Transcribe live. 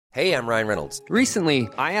Hey, I'm Ryan Reynolds. Recently,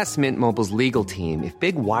 I asked Mint Mobile's legal team if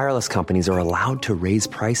big wireless companies are allowed to raise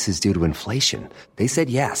prices due to inflation. They said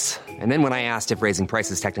yes. And then when I asked if raising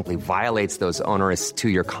prices technically violates those onerous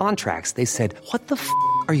two-year contracts, they said, "What the f***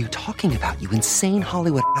 are you talking about, you insane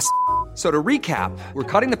Hollywood ass?" So to recap, we're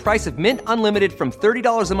cutting the price of Mint Unlimited from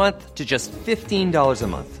 $30 a month to just $15 a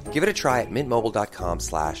month. Give it a try at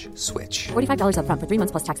mintmobile.com/switch. $45 up front for 3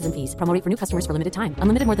 months plus taxes and fees. Promo rate for new customers for limited time.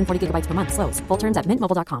 Unlimited more than 40 gigabytes per month. Slows full terms at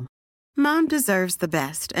mintmobile.com. Mom deserves the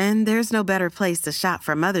best, and there's no better place to shop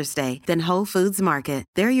for Mother's Day than Whole Foods Market.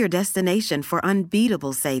 They're your destination for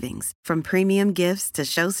unbeatable savings, from premium gifts to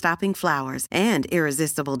show-stopping flowers and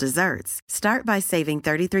irresistible desserts. Start by saving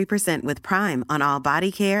 33% with Prime on all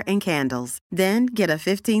body care and candles. Then get a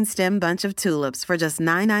 15-stem bunch of tulips for just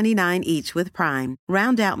 $9.99 each with Prime.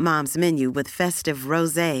 Round out Mom's menu with festive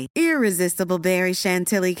rosé, irresistible berry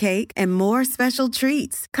chantilly cake, and more special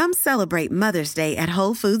treats. Come celebrate Mother's Day at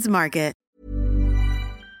Whole Foods Market.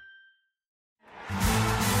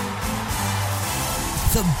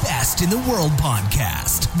 The Best in the World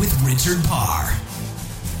podcast with Richard Parr.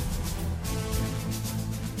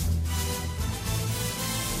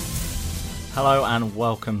 Hello and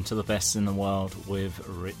welcome to The Best in the World with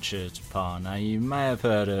Richard Parr. Now, you may have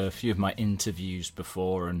heard a few of my interviews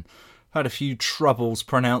before and had a few troubles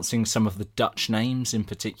pronouncing some of the Dutch names in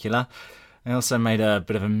particular. I also made a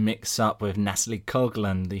bit of a mix-up with Natalie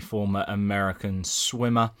Coughlan, the former American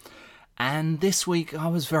swimmer. And this week I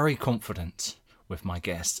was very confident with my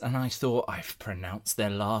guests, and I thought I've pronounced their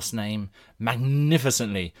last name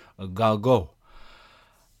magnificently, Gago.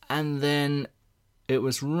 And then it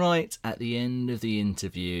was right at the end of the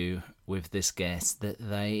interview with this guest that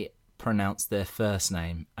they pronounced their first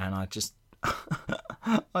name, and I just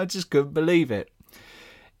couldn't believe it.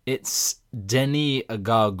 It's Denis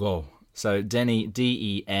Gago. So Denis,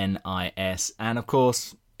 Denis, and of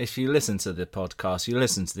course, if you listen to the podcast, you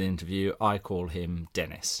listen to the interview, I call him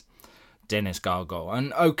Dennis Gago.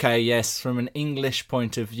 And okay, yes, from an English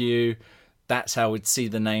point of view, that's how we'd see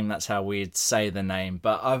the name, that's how we'd say the name.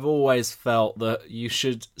 But I've always felt that you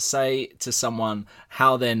should say to someone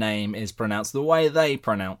how their name is pronounced, the way they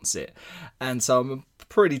pronounce it. And so I'm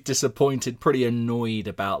pretty disappointed, pretty annoyed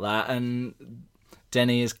about that. And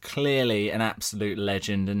Denny is clearly an absolute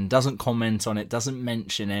legend and doesn't comment on it, doesn't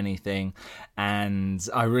mention anything, and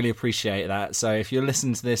I really appreciate that. So if you're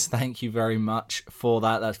listening to this, thank you very much for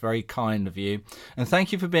that. That's very kind of you. And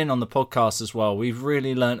thank you for being on the podcast as well. We've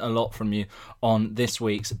really learnt a lot from you on this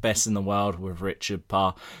week's Best in the World with Richard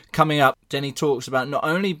Parr. Coming up, Denny talks about not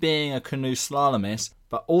only being a canoe slalomist,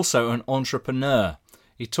 but also an entrepreneur.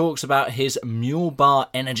 He talks about his Mule Bar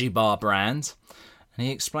Energy Bar brand, and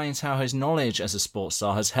he explains how his knowledge as a sports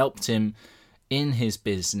star has helped him in his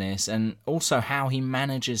business and also how he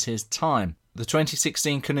manages his time. The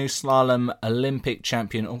 2016 canoe slalom Olympic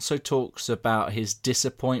champion also talks about his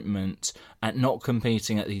disappointment at not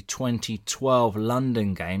competing at the 2012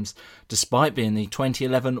 London Games despite being the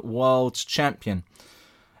 2011 world champion.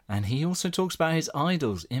 And he also talks about his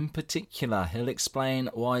idols. In particular, he'll explain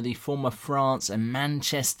why the former France and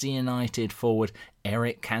Manchester United forward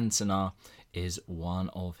Eric Cantona is one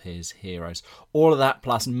of his heroes. All of that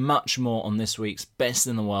plus much more on this week's Best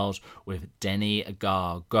in the World with Denis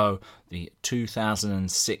Gago, the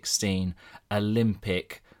 2016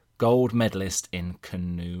 Olympic gold medalist in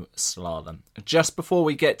canoe slalom. Just before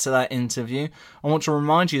we get to that interview, I want to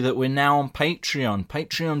remind you that we're now on Patreon,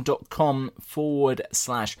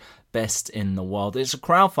 patreon.com/Best in the World. It's a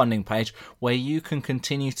crowdfunding page where you can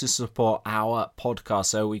continue to support our podcast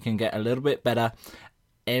so we can get a little bit better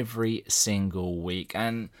every single week.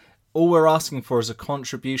 And all we're asking for is a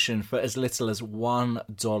contribution for as little as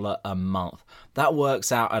 $1 a month. That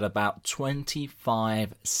works out at about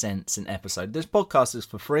 25 cents an episode. This podcast is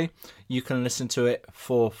for free. You can listen to it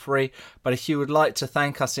for free. But if you would like to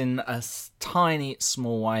thank us in a tiny,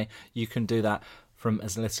 small way, you can do that from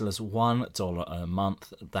as little as $1 a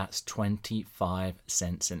month. That's 25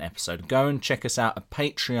 cents an episode. Go and check us out at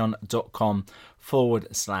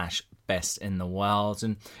patreon.com/Best in the World.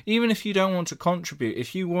 And even if you don't want to contribute,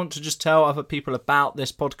 if you want to just tell other people about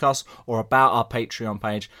this podcast or about our Patreon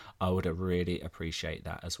page, I would really appreciate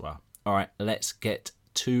that as well. All right, let's get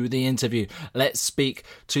to the interview. Let's speak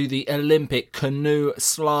to the Olympic canoe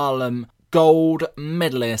slalom gold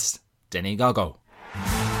medalist, Denis Gago.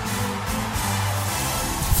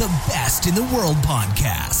 The Best in the World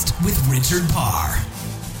podcast with Richard Parr.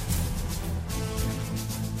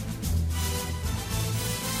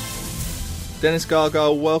 Denis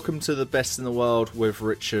Gago, welcome to the Best in the World with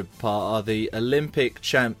Richard Parr, the Olympic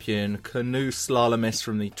champion canoe slalomist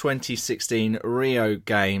from the 2016 Rio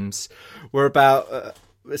Games. We're about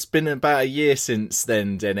it's been about a year since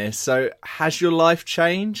then, Dennis. So has your life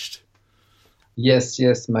changed? Yes,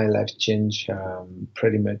 my life changed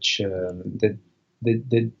pretty much the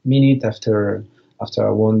minute after I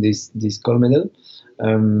won this gold medal,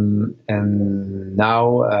 and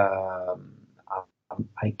now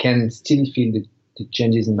I can still feel the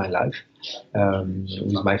changes in my life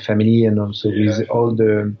with my family, and also with all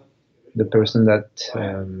the person that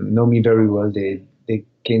know me very well. They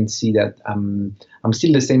can see that I'm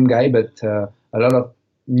still the same guy, but a lot of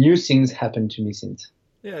new things happened to me since.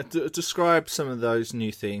 Yeah, describe some of those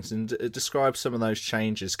new things and describe some of those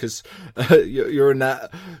changes, because you're in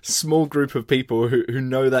that small group of people who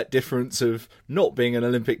know that difference of not being an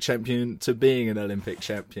Olympic champion to being an Olympic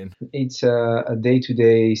champion. It's a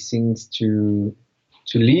day-to-day things to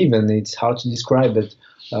live, and it's hard to describe, but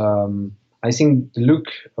I think the look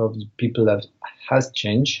of the people has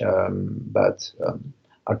changed, but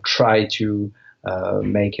I try to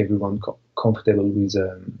make everyone comfortable with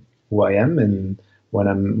who I am, and when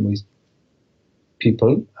I'm with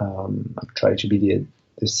people, I try to be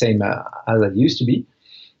the same as I used to be,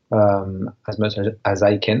 as much as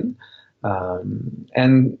I can.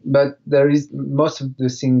 But there is most of the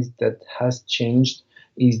things that has changed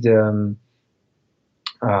is the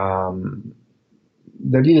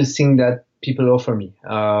little thing that people offer me.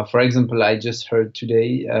 For example, I just heard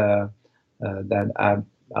today that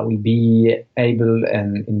I will be able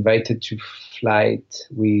and invited to flight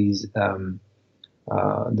with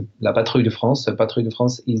La Patrouille de France. La Patrouille de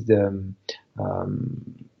France is the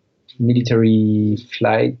military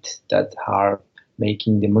flight that are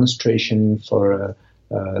making demonstration for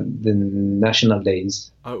the national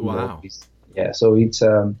days. Oh, wow. Yeah, so it's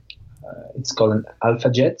called an Alpha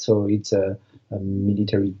Jet, so it's a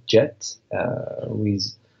military jet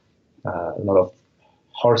with a lot of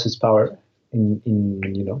horses power in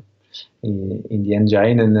the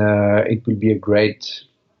engine, and it will be a great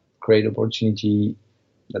opportunity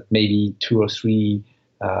that maybe 2 or 3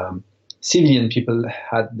 civilian people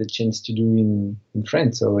had the chance to do in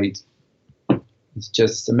France. So it's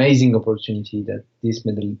just amazing opportunity that this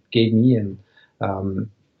medal gave me, and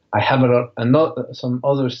I have some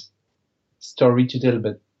other story to tell,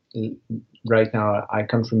 but right now I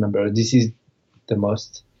can't remember. This is the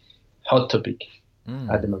most hot topic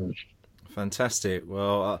at the moment. Fantastic.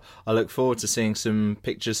 Well, I look forward to seeing some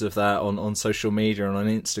pictures of that on social media and on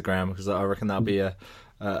Instagram, because I reckon that'll be a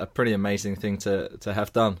pretty amazing thing to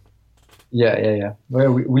have done. Yeah.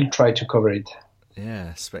 Well, we'll try to cover it.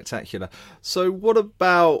 Yeah, spectacular. So what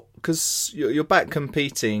about, because you're back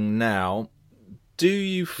competing now, do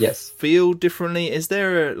you feel differently? Is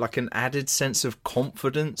there an added sense of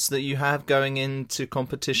confidence that you have going into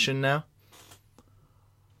competition now?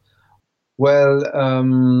 Well,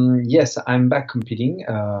 yes, I'm back competing.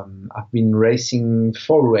 I've been racing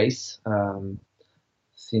 4 races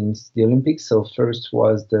since the Olympics. So first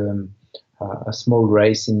was a small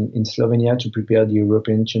race in Slovenia to prepare the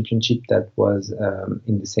European Championship that was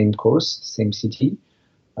in the same course, same city.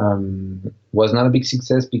 Was not a big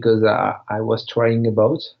success because I was trying a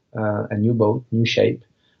boat, new shape,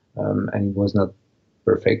 and it was not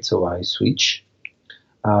perfect, so I switched.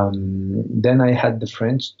 Then I had the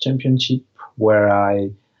French Championship where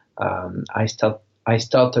I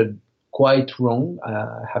started quite wrong,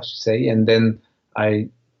 I have to say, and then I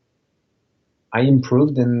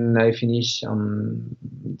improved and I finished on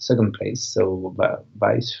 2nd place, so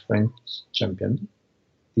vice French champion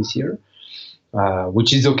this year,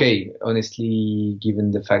 which is okay, honestly,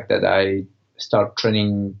 given the fact that I start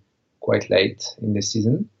training quite late in the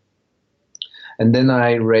season. And then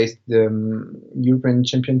I raced the European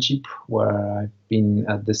Championship, where I've been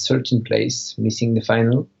at the 13th place, missing the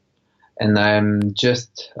final. And I'm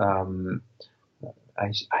just,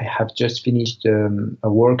 I have just finished a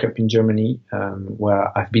World Cup in Germany,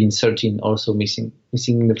 where I've been 13, also missing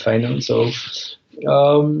the final. So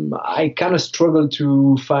I kind of struggle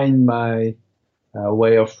to find my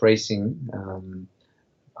way of racing.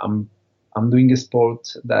 I'm doing a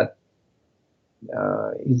sport that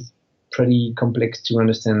is pretty complex to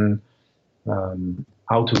understand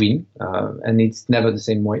how to win, and it's never the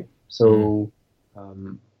same way. So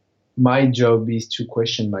my job is to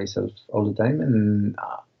question myself all the time, and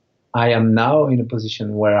I am now in a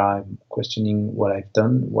position where I'm questioning what I've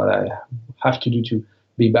done, what I have to do to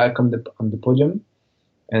be back on the podium,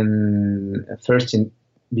 and first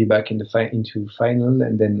be back into final,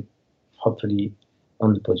 and then hopefully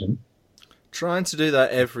on the podium. Trying to do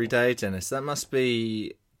that every day, Dennis, that must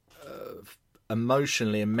be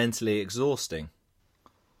emotionally and mentally exhausting.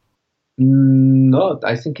 No,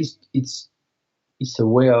 I think it's a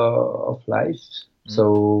way of life.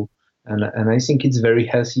 So and I think it's very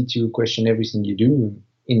healthy to question everything you do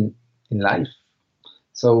in life.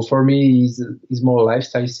 So for me, it's more a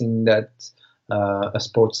lifestyle thing that a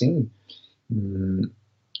sports thing.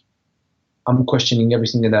 I'm questioning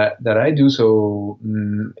everything that I do. So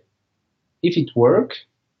if it works,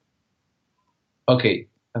 okay,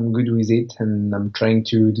 I'm good with it, and I'm trying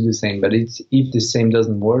to do the same. But if the same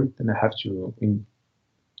doesn't work, then I have to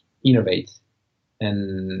innovate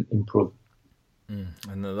and improve.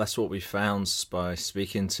 And that's what we found by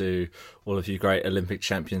speaking to all of you great Olympic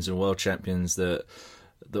champions and world champions, that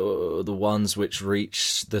the ones which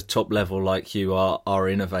reach the top level like you are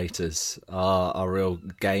innovators, are real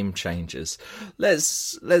game changers.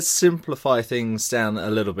 Let's simplify things down a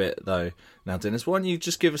little bit though. Now, Denis, why don't you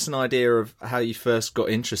just give us an idea of how you first got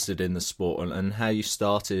interested in the sport and how you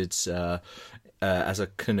started as a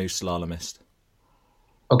canoe slalomist?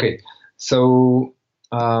 Okay, so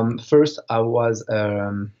first I was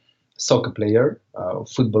a soccer player,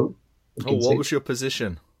 football. What was your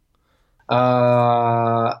position?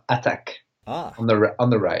 Attack on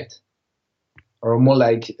the right, or more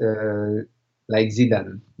like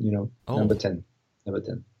Zidane, number 10,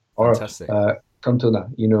 or Fantastic. Cantona.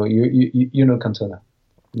 You know Cantona,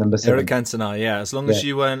 number 7. Eric Cantona, yeah. As long as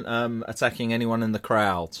you weren't attacking anyone in the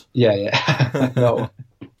crowd. Yeah. No.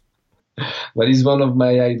 But he's one of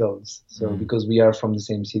my idols. So because we are from the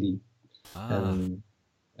same city, and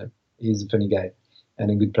he's a funny guy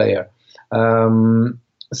and a good player.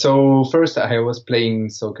 So first I was playing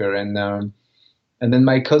soccer, and then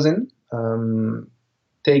my cousin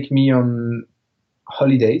take me on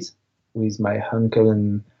holidays with my uncle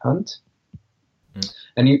and aunt,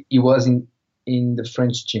 and he was in the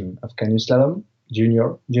French team of canoe slalom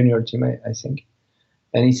junior team, I think,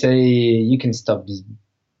 and he say, you can stop this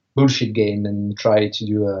bullshit game and try to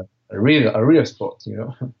do a real sport,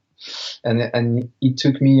 and he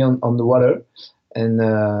took me on the water.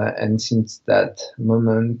 And since that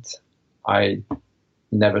moment, I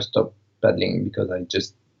never stopped paddling, because I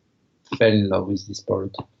just fell in love with the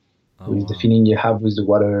sport, with the feeling you have with the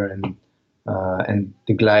water and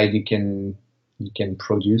the glide you can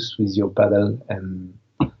produce with your paddle, and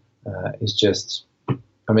it's just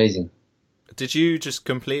amazing. Did you just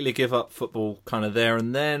completely give up football kind of there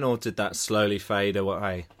and then, or did that slowly fade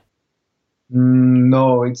away?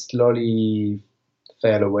 No, it slowly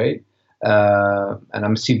fell away. And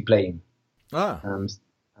I'm still playing. I'm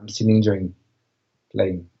still enjoying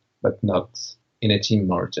playing, but not in a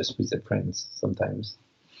team or just with the friends sometimes.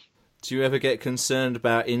 Do you ever get concerned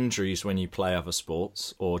about injuries when you play other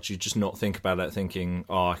sports, or do you just not think about it thinking,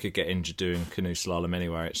 I could get injured doing canoe slalom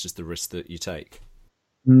anywhere, it's just the risk that you take?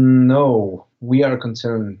 No, we are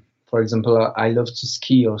concerned. For example, I love to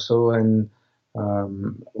ski also, and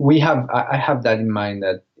I have that in mind,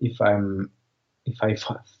 that if I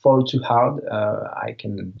fall too hard, I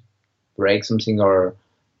can break something or,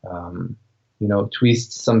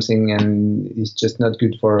 twist something, and it's just not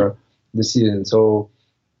good for the season. So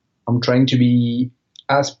I'm trying to be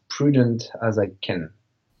as prudent as I can,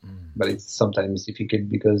 but it's sometimes difficult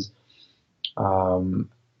because,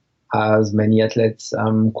 as many athletes,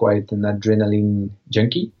 I'm quite an adrenaline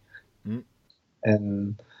junkie,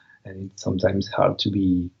 and it's sometimes hard to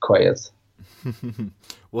be quiet.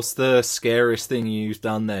 What's the scariest thing you've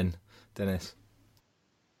done then, Denis?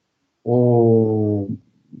 Oh,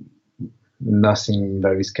 nothing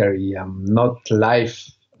very scary. I'm not life.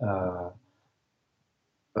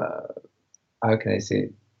 How can I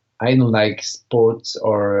say? I don't like sports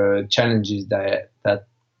or challenges that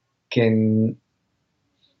can,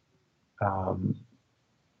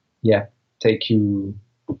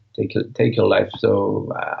 take your life.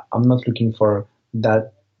 So I'm not looking for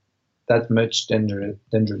that much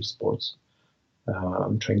dangerous sports.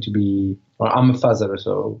 I'm trying to be. Well, I'm a father,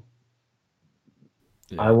 so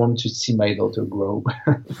I want to see my daughter grow.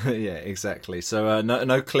 Yeah, exactly. So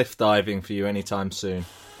no cliff diving for you anytime soon.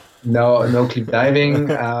 No cliff diving.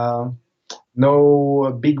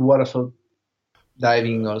 No big waterfall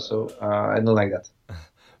diving. Also, I don't like that.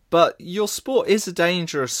 But your sport is a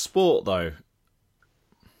dangerous sport, though.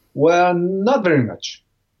 Well, not very much.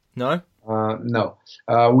 No. No,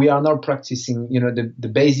 we are not practicing. The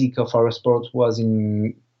basic of our sport was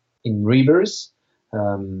in rivers,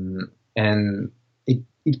 and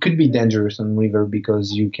it could be dangerous on river,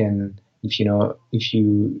 because you can, if you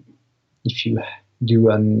do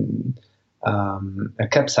a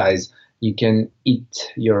capsize, you can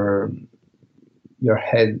hit your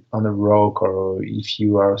head on a rock, or if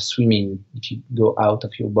you are swimming, if you go out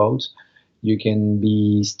of your boat, you can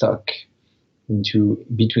be stuck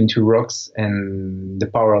between two rocks, and the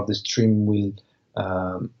power of the stream will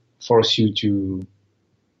force you to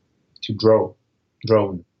to drone.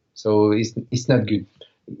 So it's not good.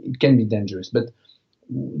 It can be dangerous. But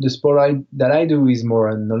the sport that I do is more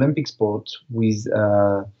an Olympic sport with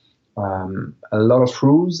a lot of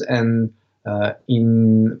rules and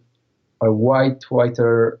in a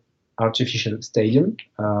whiter artificial stadium,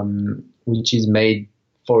 which is made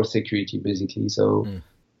for security, basically. So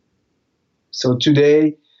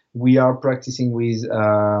today we are practicing with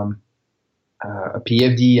a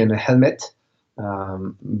PFD and a helmet,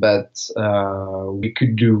 but we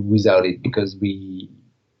could do without it because we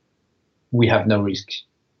have no risk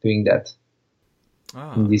doing that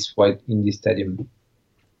in this stadium.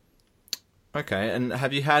 Okay, and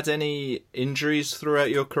have you had any injuries throughout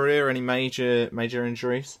your career? Any major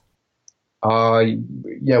injuries?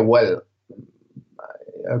 Yeah, well,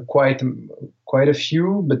 quite a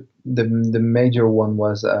few, but the major one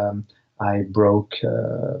was I broke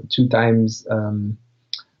 2 times a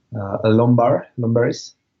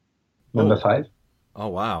lumbaris, number 5. Oh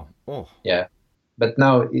wow! Oh yeah, but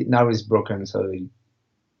now it's broken, so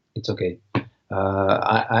it's okay.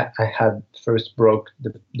 I had first broke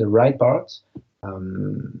the right part,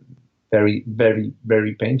 very, very,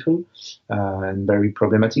 very painful and very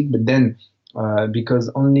problematic. But then, because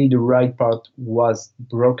only the right part was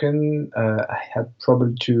broken, I had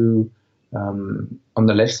trouble on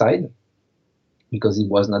the left side because it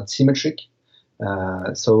was not symmetric.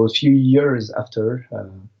 So a few years after,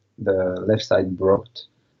 the left side broke,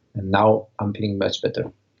 and now I'm feeling much better.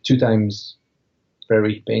 2 times.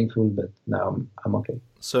 Very painful, but now I'm okay.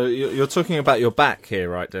 So you're talking about your back here,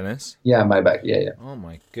 right, Dennis? Yeah, my back. Yeah. Oh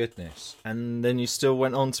my goodness! And then you still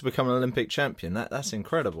went on to become an Olympic champion. That's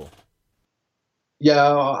incredible.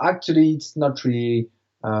 Yeah, actually, it's not really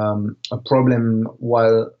a problem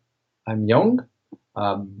while I'm young,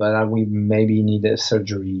 but I will maybe need a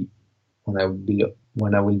surgery when I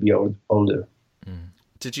will be older.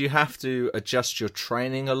 Did you have to adjust your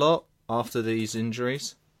training a lot after these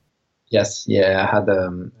injuries? Yes, yeah, I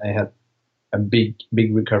had a big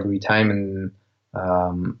recovery time and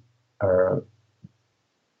a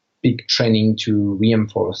big training to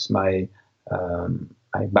reinforce my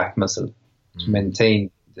back muscle to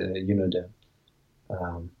maintain the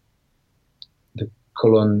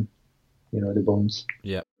colon, the bones.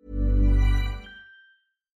 Yeah.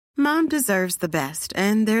 Mom deserves the best,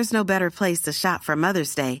 and there's no better place to shop for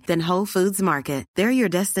Mother's Day than Whole Foods Market. They're your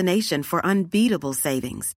destination for unbeatable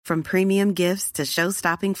savings, from premium gifts to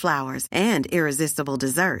show-stopping flowers and irresistible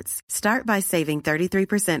desserts. Start by saving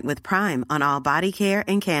 33% with Prime on all body care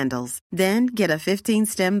and candles. Then get a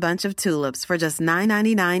 15-stem bunch of tulips for just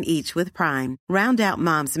 $9.99 each with Prime. Round out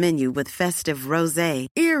Mom's menu with festive rosé,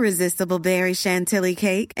 irresistible berry chantilly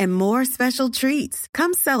cake, and more special treats.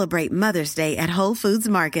 Come celebrate Mother's Day at Whole Foods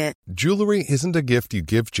Market. Jewelry isn't a gift you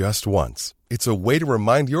give just once. It's a way to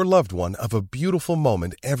remind your loved one of a beautiful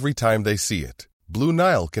moment every time they see it. Blue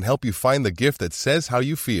Nile can help you find the gift that says how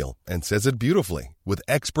you feel and says it beautifully, with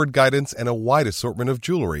expert guidance and a wide assortment of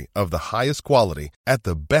jewelry of the highest quality at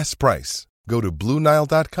the best price. Go to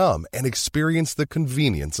BlueNile.com and experience the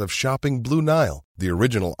convenience of shopping Blue Nile, the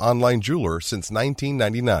original online jeweler since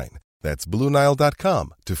 1999. That's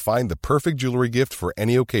BlueNile.com to find the perfect jewelry gift for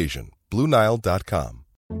any occasion. BlueNile.com.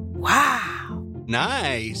 Wow.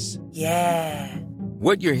 Nice. Yeah.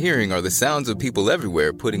 What you're hearing are the sounds of people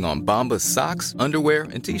everywhere putting on Bombas socks, underwear,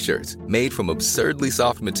 and T-shirts made from absurdly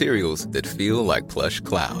soft materials that feel like plush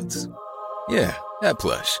clouds. Yeah, that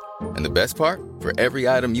plush. And the best part? For every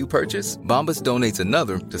item you purchase, Bombas donates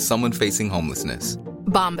another to someone facing homelessness.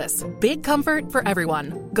 Bombas. Big comfort for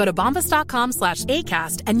everyone. Go to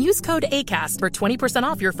bombas.com/ACAST and use code ACAST for 20%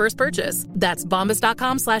 off your first purchase. That's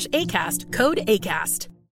bombas.com/ACAST. Code ACAST.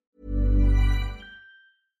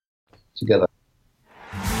 Together.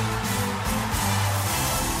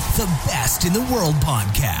 The Best in the World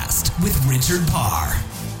podcast with Richard Parr.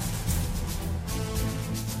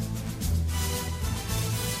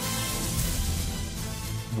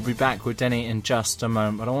 We'll be back with Denny in just a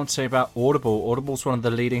moment, but I want to say about Audible. Audible's one of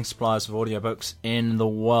the leading suppliers of audiobooks in the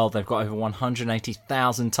world. They've got over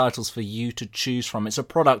 180,000 titles for you to choose from. It's a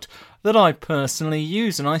product that I personally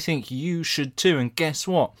use, and I think you should too. And guess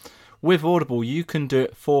what? With Audible, you can do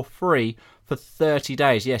it for free for 30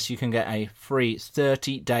 days. Yes, you can get a free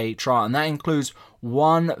 30-day trial, and that includes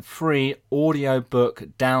one free audiobook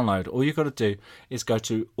download. All you've got to do is go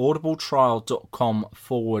to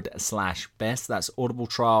audibletrial.com/best. That's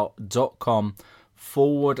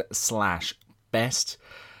audibletrial.com/best.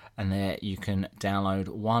 And there you can download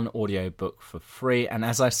one audiobook for free. And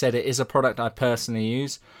as I said, it is a product I personally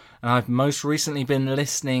use. And I've most recently been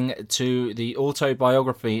listening to the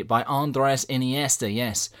autobiography by Andres Iniesta.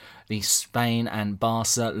 Yes, the Spain and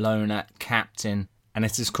Barcelona captain. And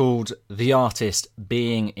it is called The Artist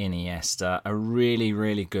Being Iniesta, a really,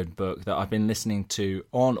 really good book that I've been listening to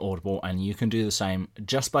on Audible, and you can do the same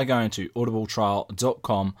just by going to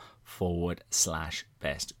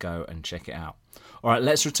audibletrial.com/best. Go and check it out. All right,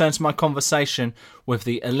 let's return to my conversation with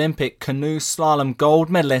the Olympic canoe slalom gold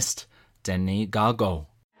medalist, Denis Gargaud.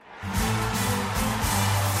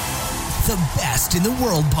 The Best in the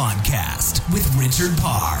World podcast with Richard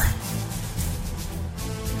Parr.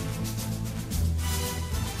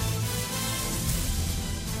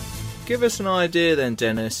 Give us an idea then,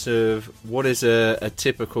 Denis, of what is a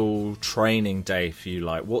typical training day for you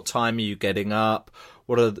like. What time are you getting up?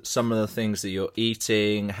 What are some of the things that you're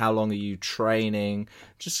eating? How long are you training?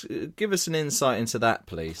 Just give us an insight into that,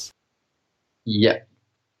 please. Yeah,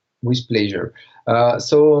 with pleasure.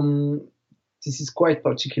 This is quite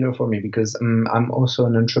particular for me because I'm also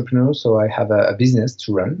an entrepreneur, so I have a business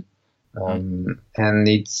to run, and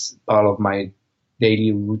it's part of my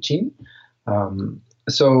daily routine.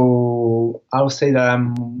 So I'll say that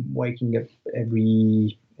I'm waking up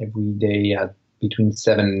every day at between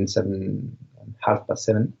 7 and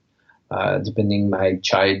 7:30, depending my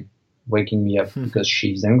child waking me up because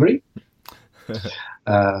she's hungry.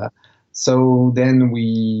 So then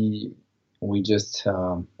we just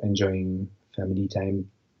enjoying family time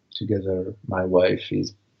together. My wife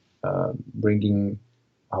is bringing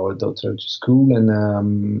our daughter to school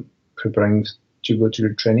and preparing to go to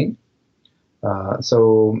the training.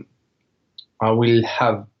 So I will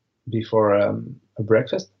have before a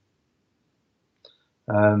breakfast.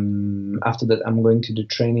 After that, I'm going to the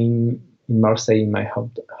training in Marseille, in my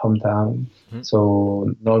hometown.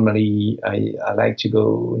 So normally I like to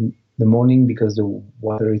go in the morning because the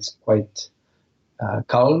water is quite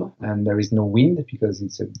calm and there is no wind because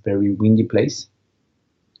it's a very windy place.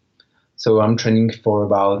 So I'm training for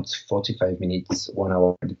about 45 minutes, 1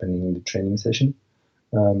 hour, depending on the training session.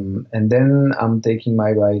 And then I'm taking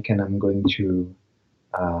my bike and I'm going to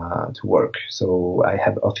work. So I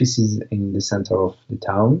have offices in the center of the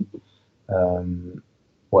town,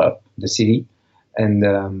 the city, and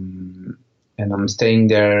I'm staying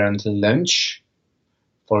there until lunch.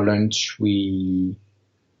 For lunch,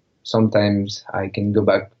 sometimes I can go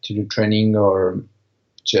back to the training or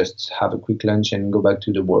just have a quick lunch and go back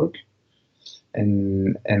to the work.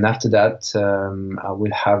 And after that, I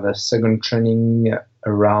will have a second training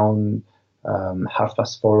around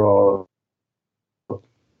 4:30 or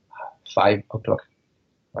 5 o'clock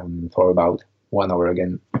for about 1 hour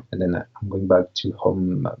again. And then I'm going back to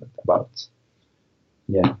home about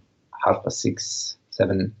 6:30,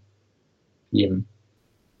 7 p.m.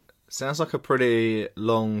 Sounds like a pretty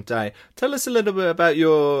long day. Tell us a little bit about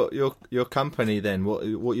your company then,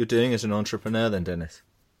 what you're doing as an entrepreneur then, Denis.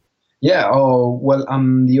 Yeah,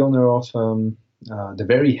 I'm the owner of the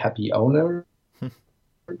very happy owner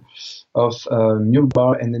of New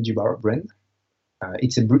Bar Energy Bar brand.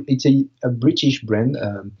 It's a British brand,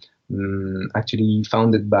 actually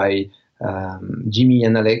founded by Jimmy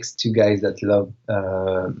and Alex, two guys that love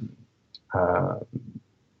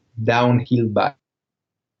downhill bike.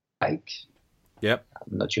 Yep.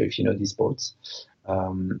 I'm not sure if you know these sports.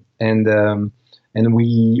 And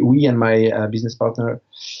we and my business partner,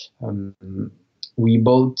 we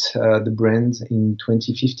bought the brand in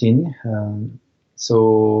 2015.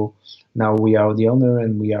 So now we are the owner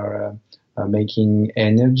and we are making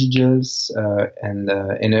energy gels and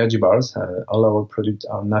energy bars. All our products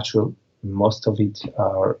are natural. Most of it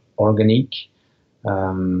are organic,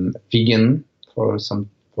 vegan for some,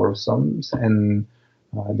 and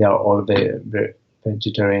they are all very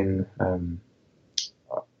vegetarian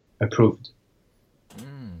approved.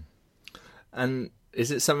 And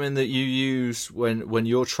is it something that you use when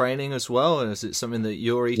you're training as well? Is it something that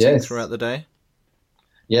you're eating throughout the day?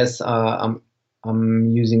 Yes, I'm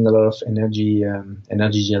using a lot of energy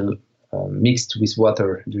gel mixed with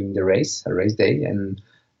water during the race day, and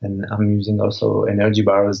I'm using also energy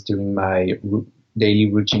bars during my daily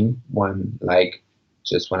routine. One, like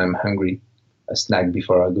just when I'm hungry, a snack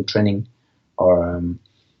before I go training, or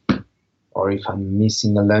if I'm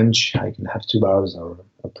missing a lunch, I can have 2 bars or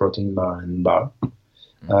a protein bar and bar.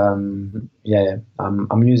 I'm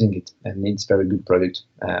using it, and it's very good product.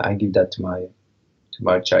 I give that to my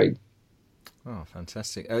child. Oh,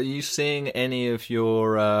 fantastic! Are you seeing any of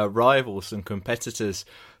your rivals and competitors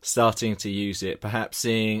starting to use it? Perhaps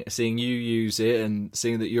seeing you use it and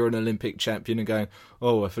seeing that you're an Olympic champion and going,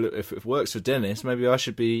 "Oh, if it works for Denis, maybe I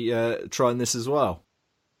should be trying this as well."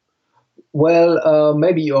 Well,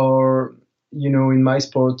 maybe, or in my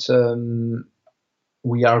sport,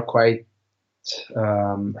 we are quite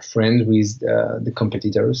friends with the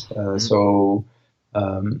competitors. So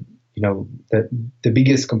the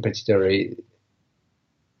biggest competitor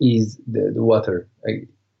is the water.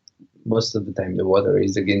 Most of the time, the water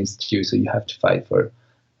is against you, so you have to fight for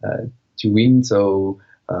to win. So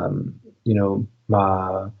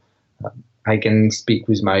I can speak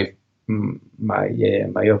with my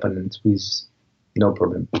opponent with no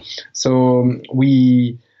problem. So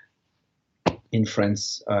we in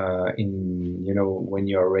France, when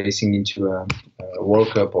you are racing into a World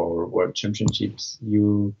Cup or World Championships,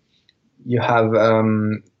 you have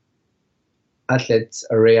athletes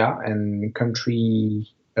area and country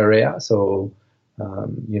area. So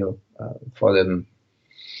for them,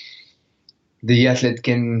 the athlete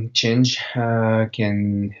can change,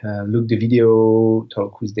 can look the video,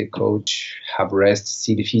 talk with the coach, have rest,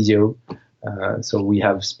 see the physio. So we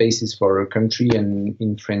have spaces for a country, and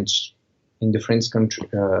in the French country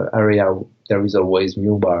area, there is always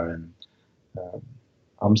Mule Bar, and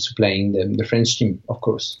I'm supplying the French team, of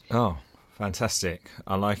course. Oh, fantastic!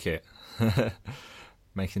 I like it.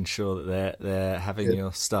 Making sure that they're having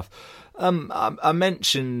your stuff. I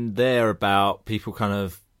mentioned there about people kind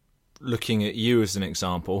of looking at you as an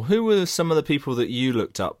example. Who were some of the people that you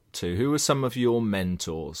looked up to? Who were some of your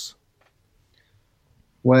mentors?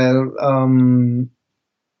 Well,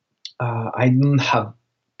 I don't have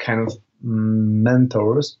kind of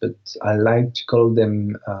mentors, but I like to call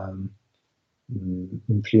them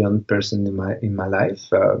influent person in my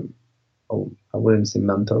life. I wouldn't say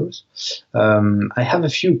mentors. I have a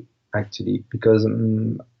few actually, because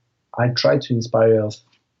I try to inspire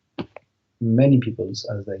many people as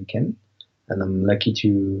I can, and I'm lucky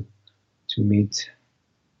to meet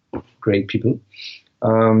great people.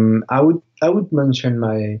 I would mention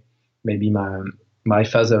my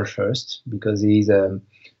father first, because he's a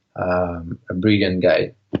brilliant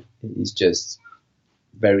guy. He's just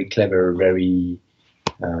very clever, very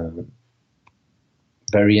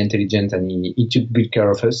intelligent, and he took good care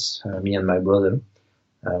of us, me and my brother,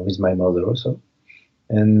 with my mother also.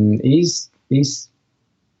 And he's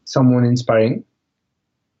someone inspiring.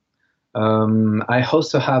 I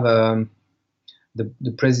also have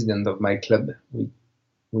the president of my club,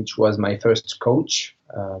 which was my first coach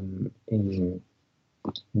in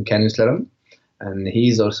canoe slalom, and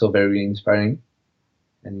he's also very inspiring,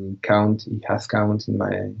 and he has count in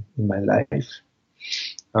my life.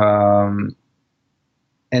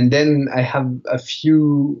 And then I have a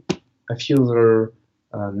few other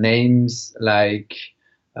names, like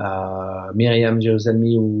Myriam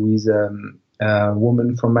Jerusalemi, who is a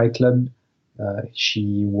woman from my club.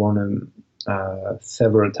 She won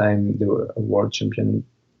several times the world champion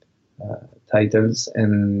titles,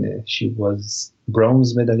 and she was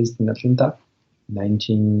bronze medalist in Atlanta,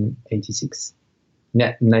 96.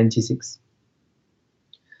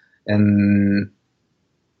 And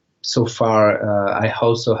so far, I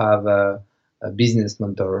also have a business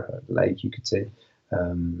mentor, like you could say,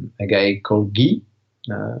 a guy called Guy,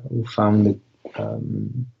 who founded, how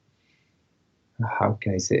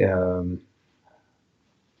can I say,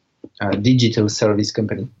 a digital service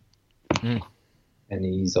company. And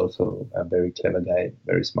he's also a very clever guy,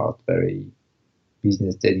 very smart, very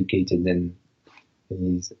business dedicated, and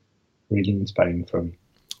he's really inspiring for me.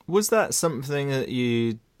 Was that something that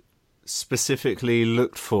you specifically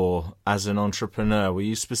looked for as an entrepreneur? Were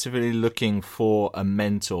you specifically looking for a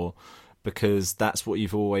mentor because that's what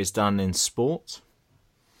you've always done in sport?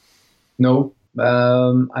 No,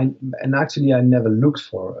 I never looked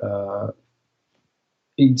for.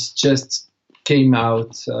 It just came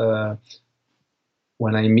out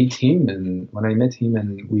when I met him, and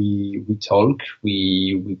we talked.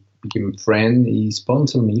 We became friends. He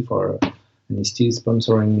sponsored me and he's still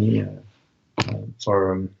sponsoring me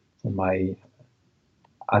for my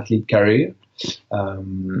athlete career.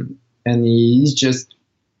 And he's just,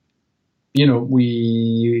 I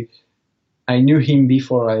knew him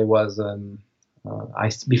before I was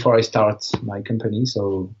before I start my company.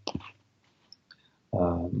 So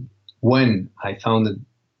when I founded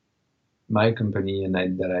my company and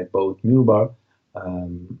that I bought Mule Bar,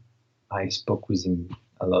 I spoke with him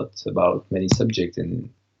a lot about many subjects, and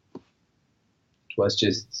it was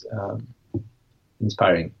just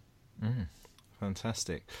inspiring.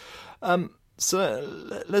 Fantastic. So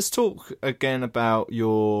let's talk again about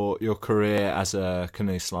your career as a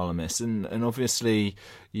canoe slalomist, and obviously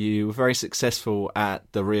you were very successful at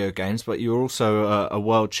the Rio Games, but you were also a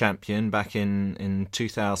world champion back in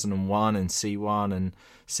 2001 in C1 and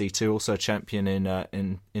C2, also champion in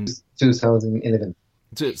 2011.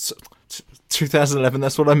 2011,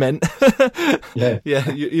 that's what I meant. Yeah. Yeah,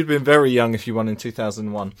 you'd been very young if you won in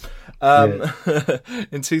 2001.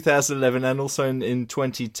 In 2011 and also in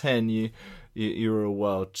 2010, you were a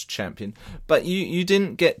world champion. But you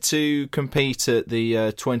didn't get to compete at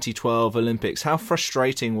the 2012 Olympics. How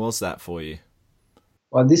frustrating was that for you?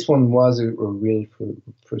 Well, this one was a real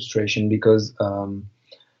frustration because, well,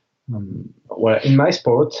 in my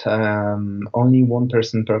sport, only one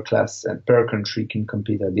person per class and per country can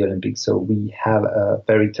compete at the Olympics. So we have a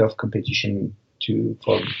very tough competition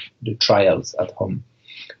for the trials at home.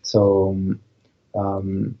 So,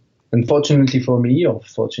 unfortunately for me, or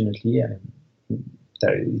fortunately,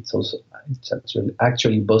 it's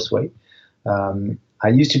actually both ways. I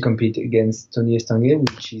used to compete against Tony Estanguet,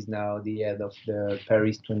 which is now the head of the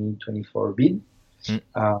Paris 2024 bid.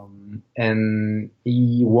 And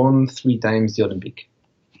he won 3 times the Olympic.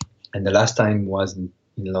 And the last time was in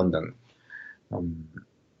London.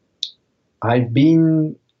 I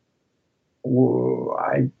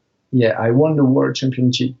won the World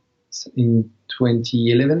Championships in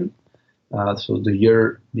 2011, so the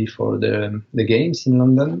year before the Games in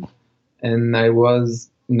London. And I was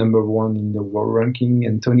number 1 in the world ranking,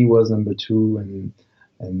 and Tony was number 2.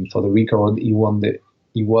 And for the record, he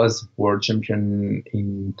was world champion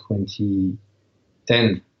in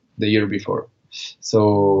 2010, the year before.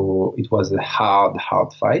 So it was a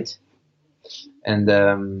hard fight. And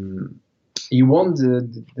he won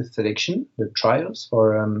the selection, the trials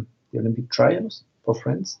for the Olympic trials for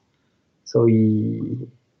France. So he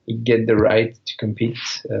get the right to compete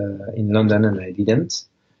in London, and I didn't.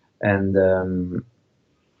 And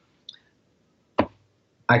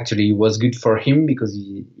actually, it was good for him because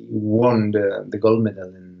he won the gold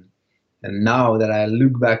medal. And now that I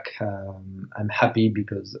look back, I'm happy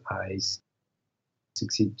because I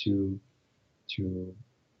succeed to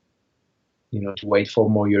wait 4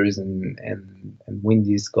 more years and win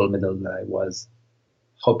this gold medal that I was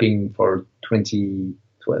hoping for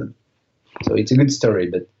 2012. So it's a good story,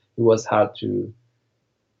 but it was hard to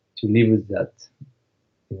live with that,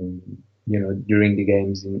 during the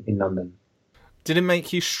games in London. Did it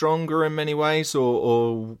make you stronger in many ways,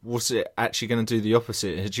 or was it actually going to do the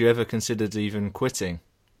opposite? Had you ever considered even quitting?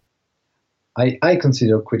 I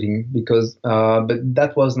considered quitting because, but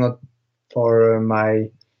that was not for my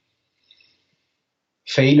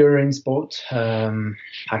failure in sport.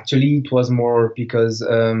 Actually, it was more because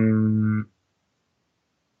a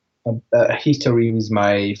history with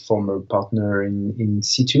my former partner in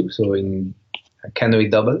C2, so in canoe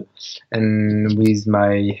double, and with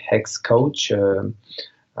my ex-coach,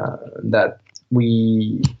 that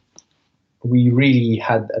we really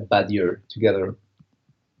had a bad year together.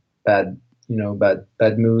 Bad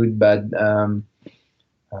mood, bad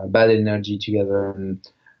energy together,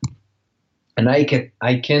 and I can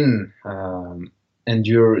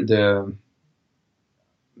endure the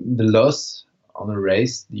loss on a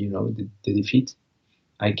race, the defeat.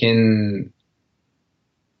 I can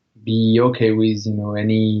be okay with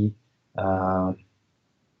any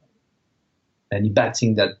bad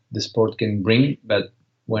thing that the sport can bring, but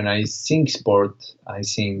when I think sport, I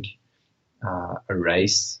think a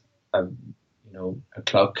race, a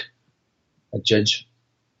clock, a judge,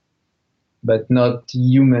 but not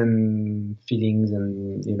human feelings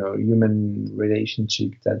and human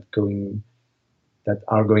relationships that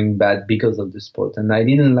are going bad because of the sport. And I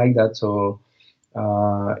didn't like that, so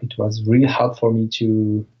it was really hard for me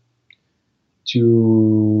to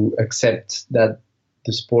accept that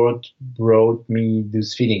the sport brought me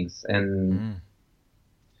those feelings, and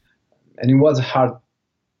it was a hard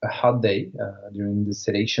day during the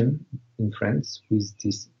selection in France with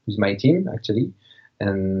my team actually,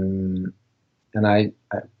 and I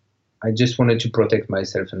just wanted to protect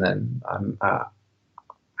myself, and then I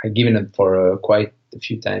given up for quite a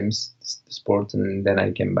few times the sport, and then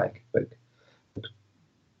I came back. But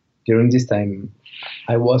during this time,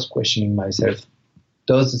 I was questioning myself: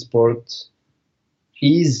 does the sport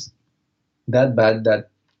is that bad that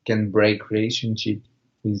can break relationship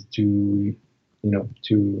with two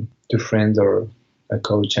friends or a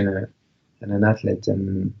coach and an athlete?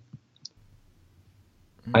 And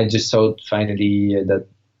I just thought finally that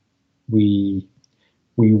we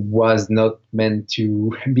was not meant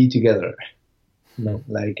to be together,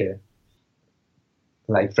 like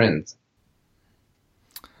friends.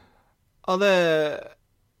 Are there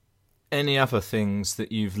any other things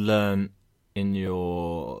that you've learned in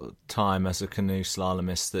your time as a canoe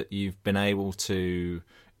slalomist that you've been able to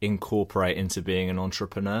incorporate into being an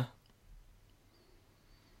entrepreneur?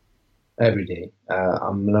 Every day,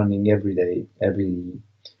 I'm learning every day, every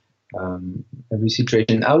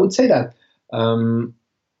situation. I would say that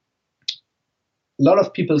lot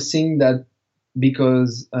of people think that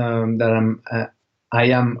because I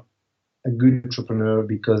am a good entrepreneur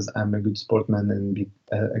because I'm a good sportsman, and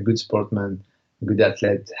a good sportsman, a good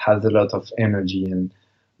athlete has a lot of energy.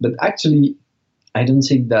 But actually, I don't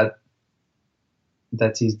think that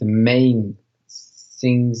is the main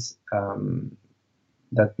things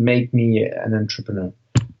that make me an entrepreneur.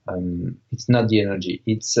 It's not the energy.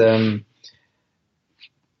 It's the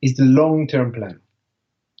long-term plan.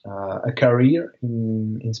 A career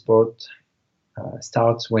in sport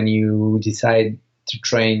starts when you decide to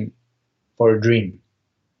train for a dream,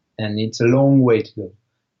 and it's a long way to go.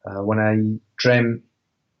 When I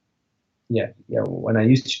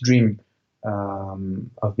used to dream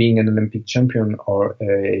of being an Olympic champion or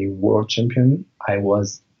a world champion, I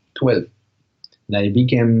was 12, and I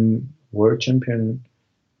became world champion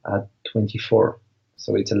at 24.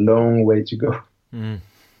 So it's a long way to go.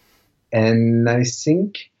 And I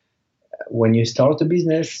think when you start a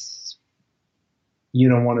business, you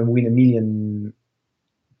don't want to win $1 million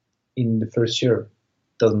in the first year. It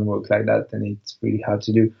doesn't work like that, and it's really hard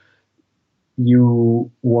to do. You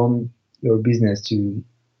want your business to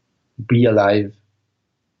be alive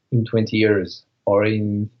in 20 years or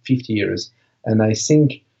in 50 years. And I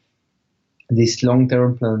think this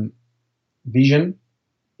long-term plan vision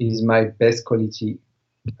is my best quality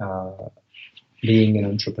being an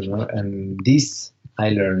entrepreneur. And this I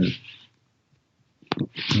learned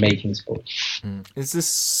making sports. Is this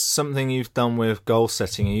something you've done with goal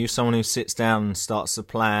setting? Are you someone who sits down and starts to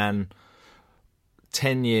plan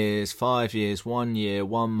 10 years, 5 years, 1 year,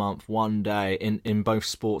 1 month, 1 day in both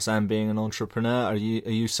sports and being an entrepreneur? Are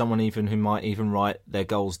you someone even who might even write their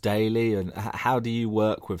goals daily? And how do you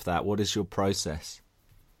work with that? What is your process?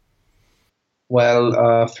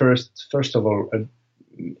 Well, first of all,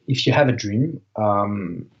 if you have a dream,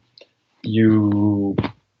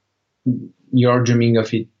 you're dreaming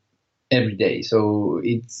of it every day. So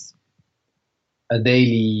it's a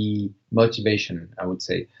daily motivation, I would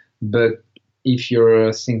say. But if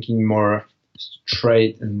you're thinking more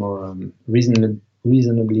straight and more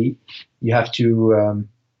reasonably, you have to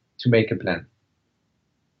make a plan,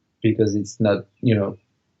 because it's not,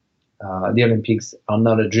 the Olympics are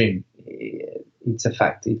not a dream. It's a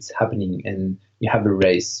fact. It's happening, and you have a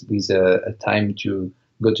race with a time to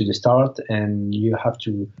go to the start, and you have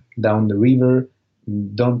to down the river,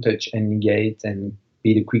 don't touch any gate, and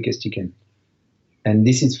be the quickest you can. And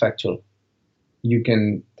this is factual. You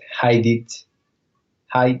can hide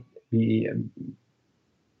behind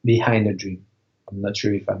a dream. I'm not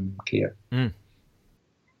sure if I'm clear.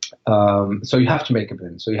 So you have to make a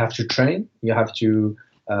plan. So you have to train. You have to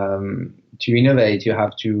innovate. You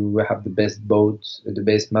have to have the best boat, the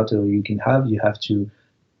best material you can have. You have to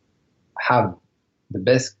have the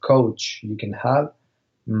best coach you can have.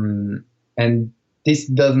 And this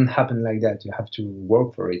doesn't happen like that. You have to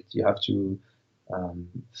work for it. You have to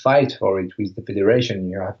fight for it with the federation.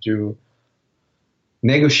 You have to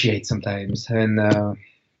negotiate sometimes, and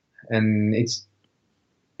it's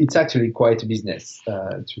actually quite a business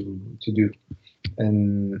to do.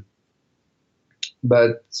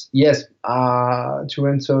 But yes, to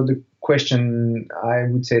answer the question, I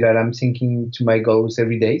would say that I'm thinking to my goals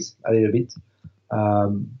every day a little bit,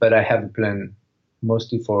 but I have a plan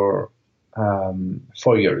mostly for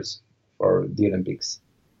 4 years for the Olympics.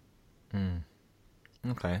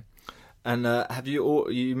 Okay. And have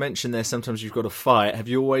you mentioned there sometimes you've got to fight. Have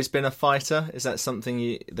you always been a fighter? Is that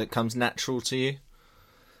something that comes natural to you?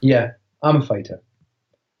 Yeah, I'm a fighter.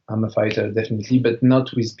 I'm a fighter, definitely, but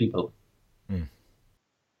not with people.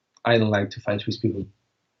 I don't like to fight with people.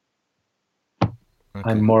 Okay.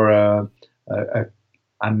 I'm more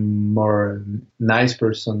a nice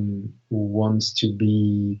person who wants to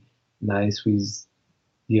be nice with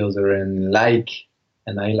the other, and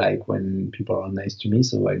I like when people are nice to me,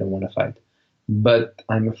 so I don't want to fight. But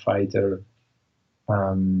I'm a fighter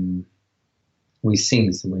with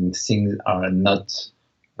things. When things are not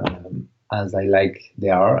as I like they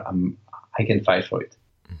are, I can fight for it.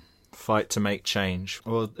 Fight to make change.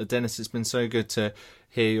 Well, Denis, it's been so good to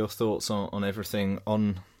hear your thoughts on everything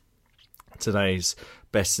on today's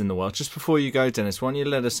Best in the World. Just before you go, Denis, why don't you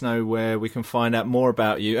let us know where we can find out more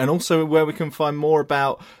about you, and also where we can find more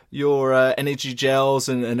about your energy gels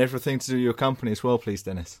and everything to do with your company as well, please,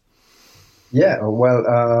 Denis. Yeah, well,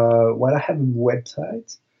 I have a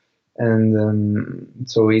website, and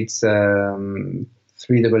so it's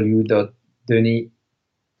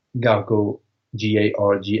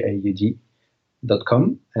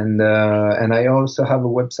www.denisgargaud.com, and I also have a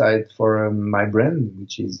website for my brand,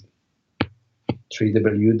 which is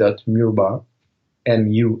www.mulebar.com.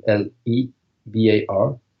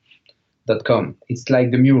 sportsmint.com. It's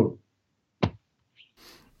like the mural.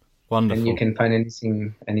 Wonderful. And you can find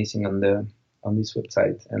anything on this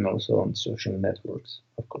website and also on social networks,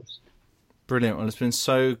 of course. Brilliant. Well, it's been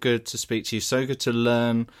so good to speak to you. So good to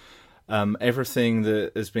learn everything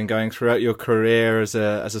that has been going throughout your career as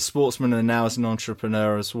a sportsman and now as an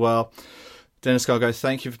entrepreneur as well. Denis Gargaud,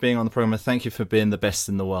 thank you for being on the program. Thank you for being the best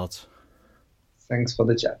in the world. Thanks for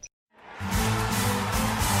the chat.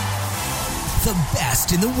 The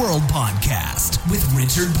Best in the World podcast with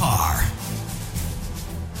Richard Parr.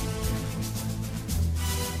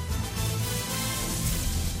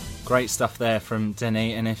 Great stuff there from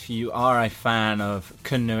Denis, and if you are a fan of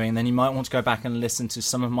canoeing, then you might want to go back and listen to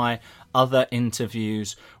some of my other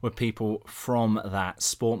interviews with people from that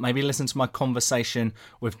sport. Maybe listen to my conversation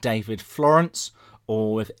with David Florence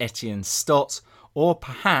or with Etienne Stott, or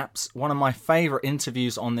perhaps one of my favourite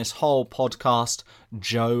interviews on this whole podcast,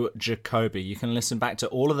 Joe Jacoby. You can listen back to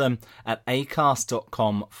all of them at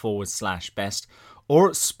acast.com/best or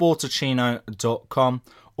at sportacino.com.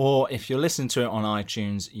 Or if you're listening to it on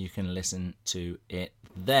iTunes, you can listen to it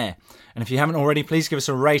there. And if you haven't already, please give us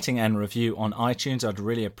a rating and review on iTunes. I'd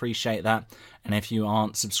really appreciate that. And if you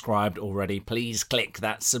aren't subscribed already, please click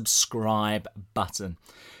that subscribe button.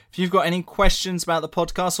 If you've got any questions about the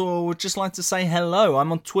podcast or would just like to say hello,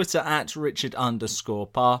 I'm on Twitter at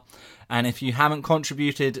Richard_Parr. And if you haven't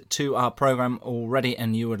contributed to our program already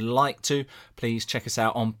and you would like to, please check us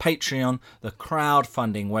out on Patreon, the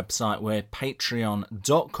crowdfunding website. We're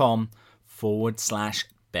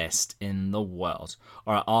patreon.com/best in the world.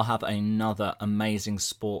 All right, I'll have another amazing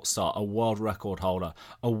sports star, a world record holder,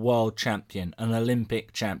 a world champion, an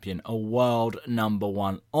Olympic champion, a world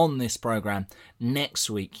 #1 on this program next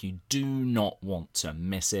week. You do not want to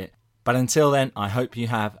miss it. But until then, I hope you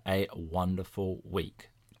have a wonderful week.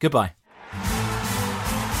 Goodbye.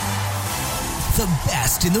 The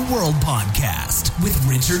Best in the World podcast with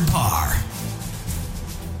Richard Parr.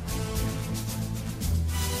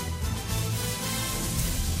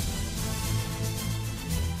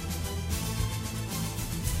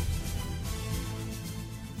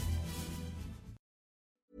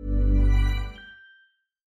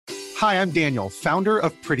 Hi, I'm Daniel, founder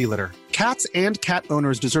of Pretty Litter. Cats and cat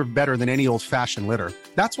owners deserve better than any old-fashioned litter.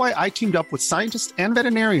 That's why I teamed up with scientists and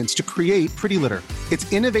veterinarians to create Pretty Litter.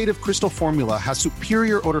 Its innovative crystal formula has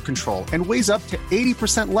superior odor control and weighs up to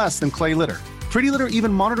 80% less than clay litter. Pretty Litter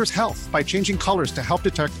even monitors health by changing colors to help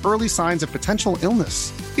detect early signs of potential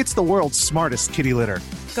illness. It's the world's smartest kitty litter.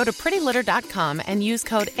 Go to prettylitter.com and use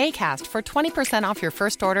code ACAST for 20% off your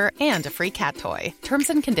first order and a free cat toy.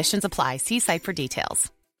 Terms and conditions apply. See site for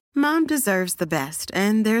details. Mom deserves the best,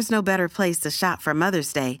 and there's no better place to shop for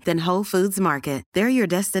Mother's Day than Whole Foods Market. They're your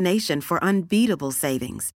destination for unbeatable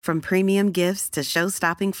savings, from premium gifts to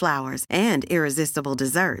show-stopping flowers and irresistible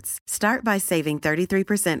desserts. Start by saving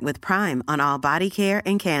 33% with Prime on all body care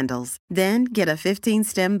and candles. Then get a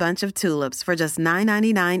 15-stem bunch of tulips for just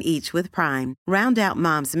 $9.99 each with Prime. Round out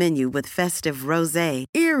Mom's menu with festive rosé,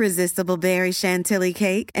 irresistible berry chantilly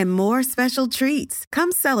cake, and more special treats.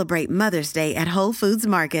 Come celebrate Mother's Day at Whole Foods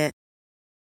Market.